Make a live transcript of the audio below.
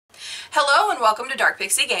Hello and welcome to Dark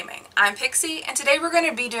Pixie Gaming. I'm Pixie and today we're going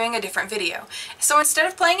to be doing a different video. So instead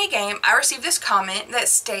of playing a game, I received this comment that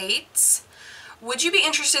states, would you be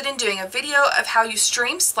interested in doing a video of how you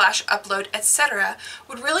stream, upload, etc.?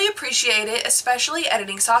 Would really appreciate it, especially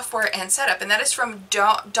editing software and setup. And that is from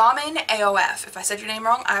Domin AOF. If I said your name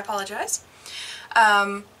wrong, I apologize.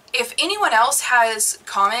 If anyone else has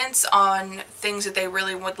comments on things that they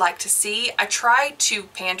really would like to see, I try to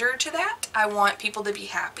pander to that. I want people to be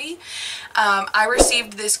happy. I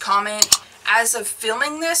received this comment as of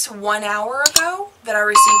filming this 1 hour ago that I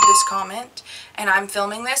received this comment, and I'm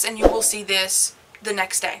filming this and you will see this the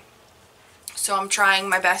next day. So I'm trying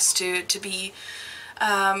my best to be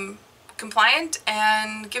compliant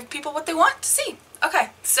and give people what they want to see.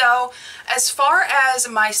 Okay, so as far as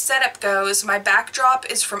my setup goes, my backdrop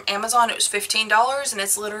is from Amazon. It was $15 and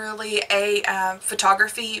it's literally a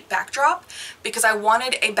photography backdrop because I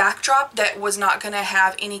wanted a backdrop that was not going to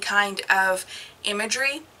have any kind of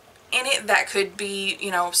imagery in it that could be,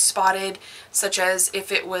 you know, spotted, such as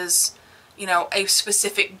if it was, you know, a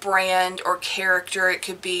specific brand or character, it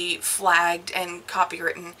could be flagged and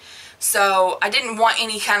copywritten. So I didn't want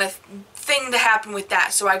any kind of thing to happen with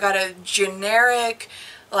that. So I got a generic,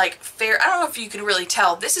 like, I don't know if you can really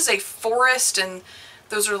tell. This is a forest and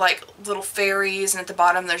those are like little fairies, and at the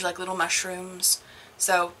bottom there's like little mushrooms.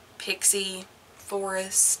 So Pixie,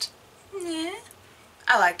 forest, yeah,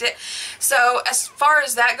 I liked it. So as far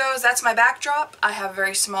as that goes, that's my backdrop. I have a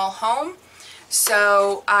very small home,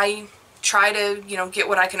 so I try to, you know, get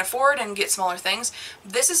what I can afford and get smaller things.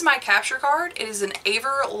 This is my capture card. It is an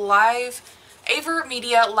avermedia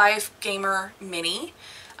Live Gamer Mini.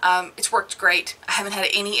 It's worked great. I haven't had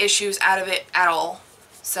any issues out of it at all.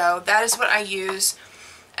 So that is what I use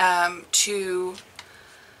to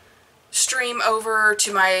stream over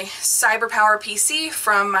to my cyberpower PC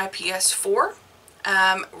from my PS4.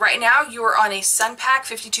 Right now you are on a sunpak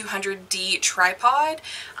 5200D tripod.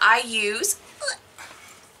 I use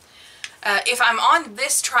if I'm on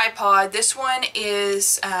this tripod, this one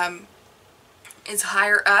is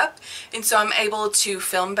higher up, and so I'm able to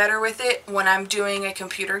film better with it when I'm doing a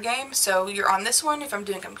computer game. So you're on this one if I'm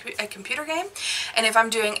doing a computer game, and if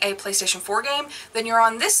I'm doing a PlayStation 4 game, then you're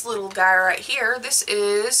on this little guy right here. This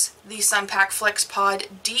is the Sunpak FlexPod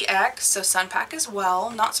DX, so Sunpak as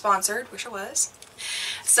well, not sponsored, wish it was.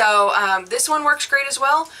 So this one works great as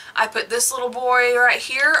well. I put this little boy right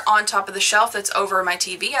here on top of the shelf that's over my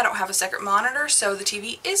TV. I don't have a second monitor, so the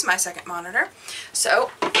TV is my second monitor.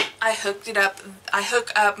 So I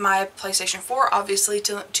hook up my PlayStation 4 obviously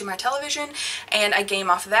to my television, and I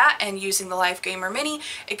game off of that, and using the Live Gamer Mini,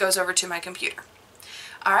 it goes over to my computer.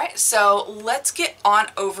 Alright, so let's get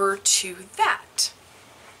on over to that.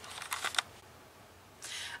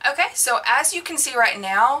 Okay, so as you can see right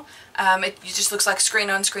now, it just looks like screen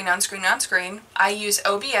on screen on screen on screen. I use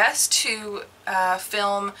OBS to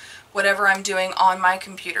film whatever I'm doing on my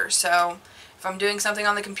computer. So if I'm doing something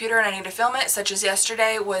on the computer and I need to film it, such as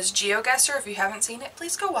yesterday was GeoGuessr. If you haven't seen it,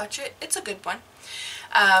 please go watch it. It's a good one.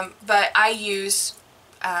 But I use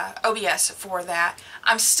OBS for that.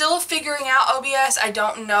 I'm still figuring out OBS. I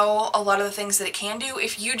don't know a lot of the things that it can do.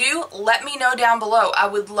 If you do, let me know down below. I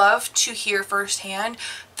would love to hear firsthand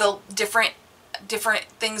the different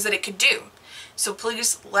things that it could do. So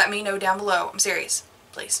please let me know down below. I'm serious,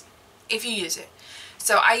 please, if you use it.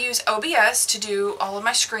 So I use OBS to do all of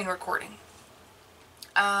my screen recording.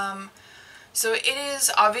 So it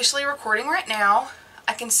is obviously recording right now.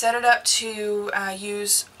 I can set it up to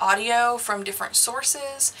use audio from different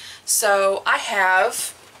sources. So I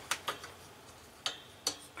have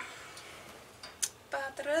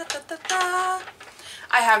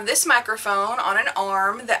this microphone on an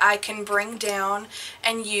arm that I can bring down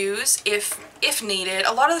and use if needed.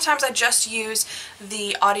 A lot of the times I just use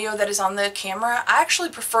the audio that is on the camera. I actually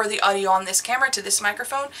prefer the audio on this camera to this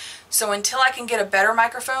microphone. So until I can get a better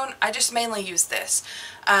microphone, I just mainly use this.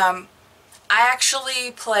 I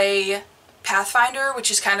actually play Pathfinder,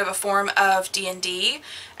 which is kind of a form of D&D,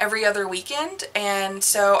 every other weekend, and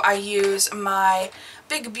so I use my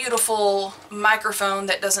big beautiful microphone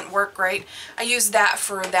that doesn't work great. I use that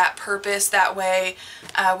for that purpose. That way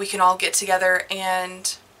we can all get together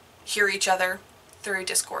and hear each other through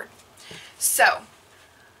Discord. So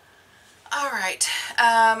alright,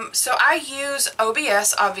 so I use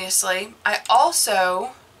OBS obviously. I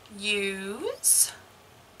also use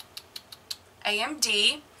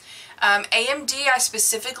AMD. AMD I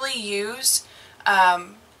specifically use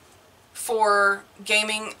for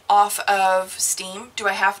gaming off of Steam. Do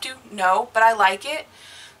I have to? No, but I like it.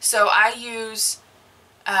 So I use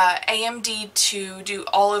AMD to do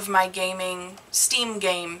all of my gaming Steam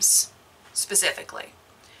games specifically.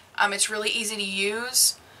 It's really easy to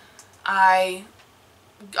use. I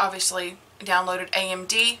obviously downloaded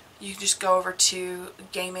AMD. You can just go over to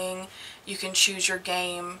gaming. You can choose your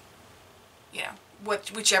game, you know,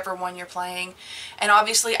 whichever one you're playing. And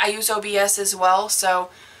obviously I use OBS as well, so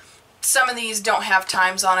some of these don't have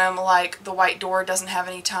times on them, like the White Door doesn't have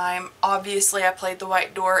any time. Obviously I played the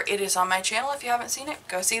White Door. It is on my channel. If you haven't seen it,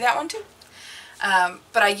 go see that one too.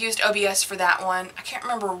 But I used OBS for that one. I can't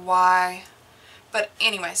remember why. But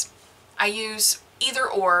anyways, I use either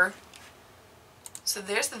or. So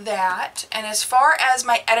there's that. And as far as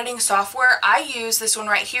my editing software, I use this one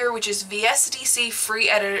right here, which is VSDC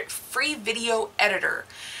Free Video Editor.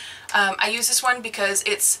 I use this one because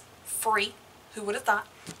it's free. Who would have thought?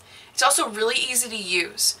 It's also really easy to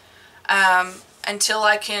use. Until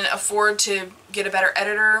I can afford to get a better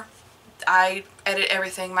editor, I edit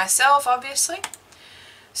everything myself, obviously.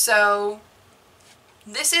 So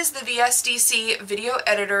this is the VSDC Video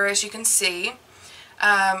Editor, as you can see.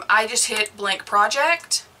 I just hit blank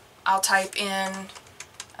project. I'll type in,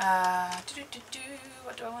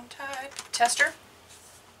 what do I want to type? Tester.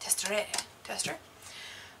 Tester.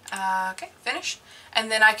 Okay, finish. And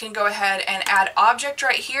then I can go ahead and add object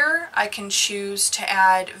right here. I can choose to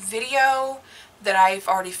add video that I've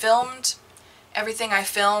already filmed. Everything I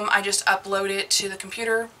film, I just upload it to the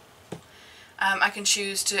computer. I can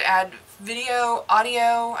choose to add video,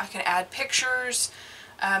 audio. I can add pictures.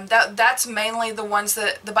 That's mainly the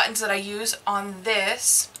buttons that I use on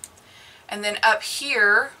this. And then up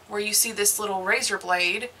here, where you see this little razor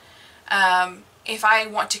blade, if I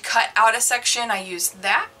want to cut out a section, I use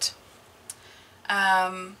that.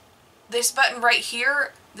 This button right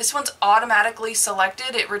here, this one's automatically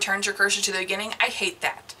selected. It returns your cursor to the beginning. I hate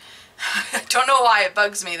that. I don't know why, it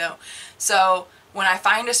bugs me though. So when I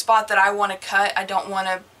find a spot that I want to cut, I don't want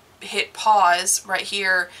to hit pause right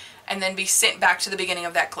here and then be sent back to the beginning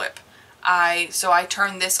of that clip. So I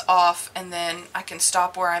turn this off, and then I can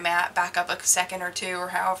stop where I'm at, back up a second or two or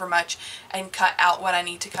however much, and cut out what I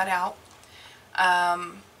need to cut out.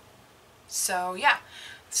 So yeah,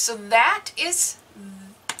 so that is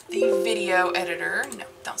the video editor. No,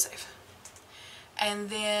 don't save. And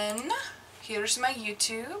then here's my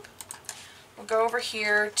YouTube. We'll go over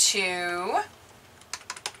here to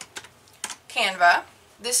Canva.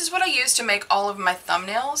 This is what I use to make all of my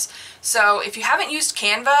thumbnails. So if you haven't used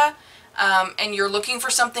Canva and you're looking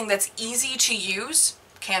for something that's easy to use,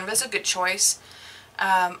 Canva's a good choice.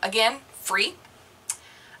 Again, free.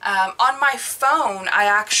 On my phone, I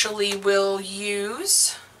actually will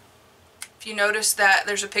use, if you notice that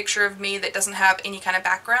there's a picture of me that doesn't have any kind of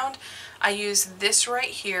background, I use this right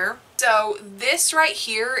here. So this right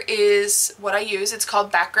here is what I use. It's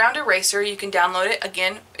called Background Eraser. You can download it.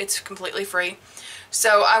 Again, it's completely free.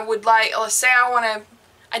 So I would like, let's say I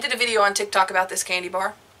did a video on TikTok about this candy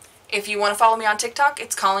bar. If you want to follow me on TikTok,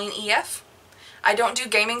 it's Colleen EF. I don't do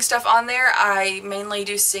gaming stuff on there. I mainly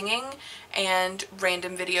do singing and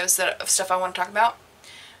random videos of stuff I want to talk about.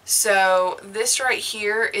 So this right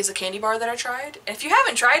here is a candy bar that I tried. And if you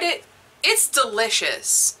haven't tried it, it's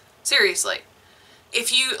delicious. Seriously.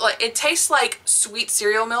 If you like, it tastes like sweet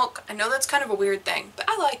cereal milk. I know that's kind of a weird thing, but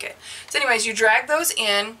I like it. So anyways, you drag those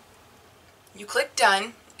in, you click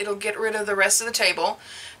done, it'll get rid of the rest of the table.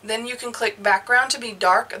 Then you can click background to be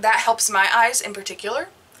dark. That helps my eyes in particular.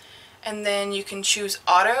 And then you can choose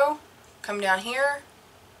auto, come down here.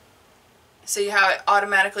 See how it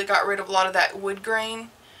automatically got rid of a lot of that wood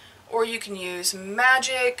grain? Or you can use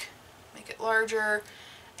magic, make it larger,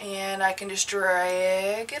 and I can just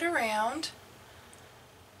drag it around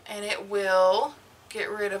and it will get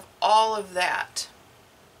rid of all of that.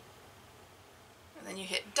 And then you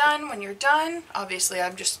hit done when you're done. Obviously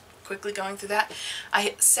I'm just quickly going through that. I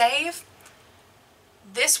hit save.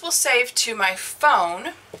 This will save to my phone.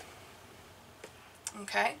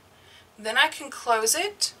 Okay. Then I can close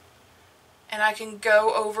it and I can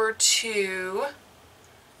go over to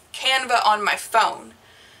Canva on my phone.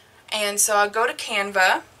 And so I'll go to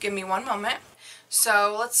Canva. Give me one moment.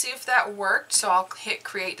 So let's see if that worked. So I'll hit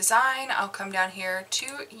create design. I'll come down here to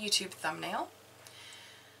YouTube thumbnail.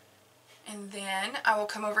 And then I will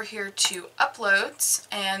come over here to uploads,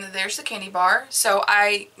 and there's the candy bar. So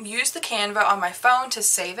I use the Canva on my phone to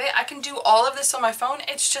save it. I can do all of this on my phone.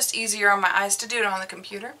 It's just easier on my eyes to do it on the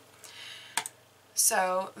computer.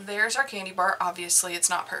 So there's our candy bar. Obviously it's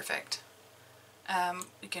not perfect.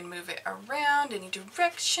 We can move it around any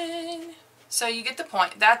direction. So you get the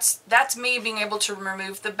point. That's me being able to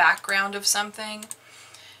remove the background of something.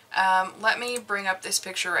 Let me bring up this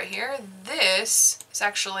picture right here. This is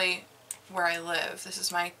actually where I live. This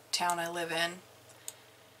is my town I live in.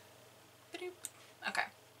 Okay.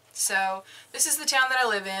 So this is the town that I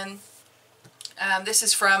live in. This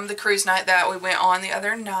is from the cruise night that we went on the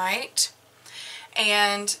other night.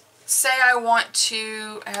 And say I want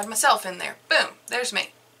to add myself in there. Boom, there's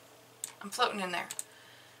me. I'm floating in there.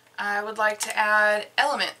 I would like to add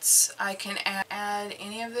elements. I can add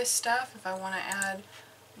any of this stuff. If I want to add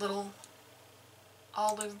little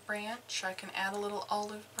olive branch, I can add a little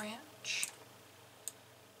olive branch.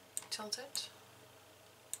 Tilt it.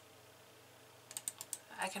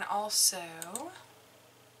 I can also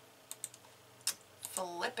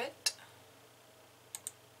flip it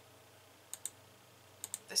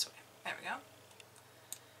this way. There we go.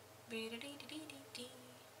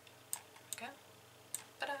 Okay.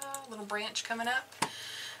 Ta-da! Little branch coming up.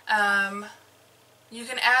 You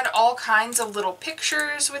can add all kinds of little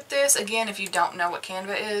pictures with this. Again, if you don't know what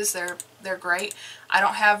Canva is, they're great. I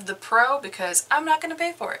don't have the Pro because I'm not going to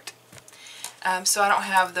pay for it. So I don't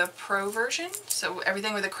have the Pro version. So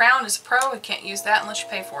everything with a crown is Pro. I can't use that unless you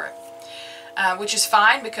pay for it. Which is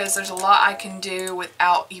fine because there's a lot I can do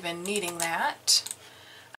without even needing that.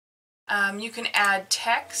 You can add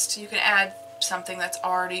text. You can add something that's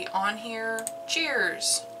already on here.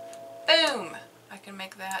 Cheers! Boom! I can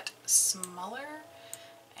make that smaller.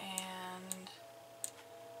 And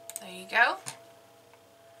there you go.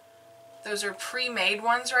 Those are pre-made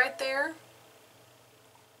ones right there.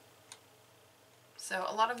 So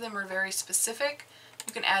a lot of them are very specific.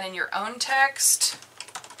 You can add in your own text.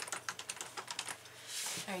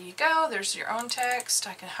 There you go, there's your own text.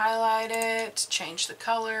 I can highlight it, change the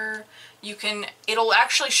color. It'll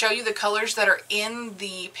actually show you the colors that are in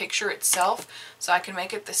the picture itself. So I can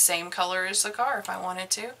make it the same color as the car if I wanted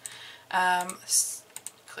to.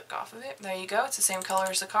 Click off of it, there you go, it's the same color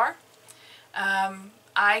as the car.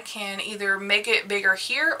 I can either make it bigger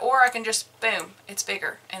here or I can just, boom, it's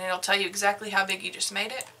bigger. And it'll tell you exactly how big you just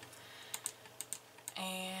made it.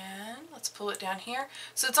 And let's pull it down here.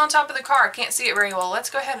 So it's on top of the car. I can't see it very well. Let's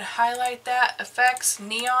go ahead and highlight that. Effects,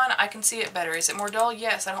 neon. I can see it better. Is it more dull?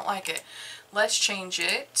 Yes, I don't like it. Let's change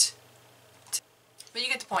it. But you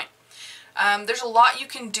get the point. There's a lot you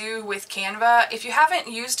can do with Canva. If you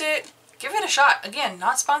haven't used it, give it a shot. Again,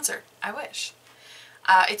 not sponsored. I wish.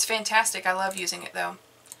 It's fantastic. I love using it though.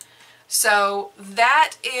 So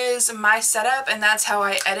that is my setup, and that's how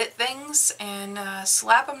I edit things and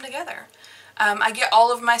slap them together. I get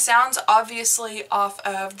all of my sounds obviously off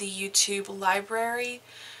of the YouTube library.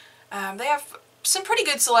 They have some pretty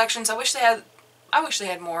good selections. I wish they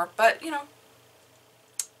had more, but you know,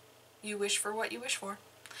 you wish for what you wish for.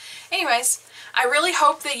 Anyways, I really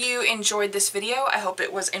hope that you enjoyed this video. I hope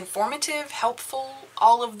it was informative, helpful,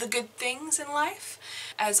 all of the good things in life.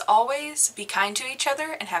 As always, be kind to each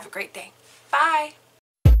other and have a great day. Bye!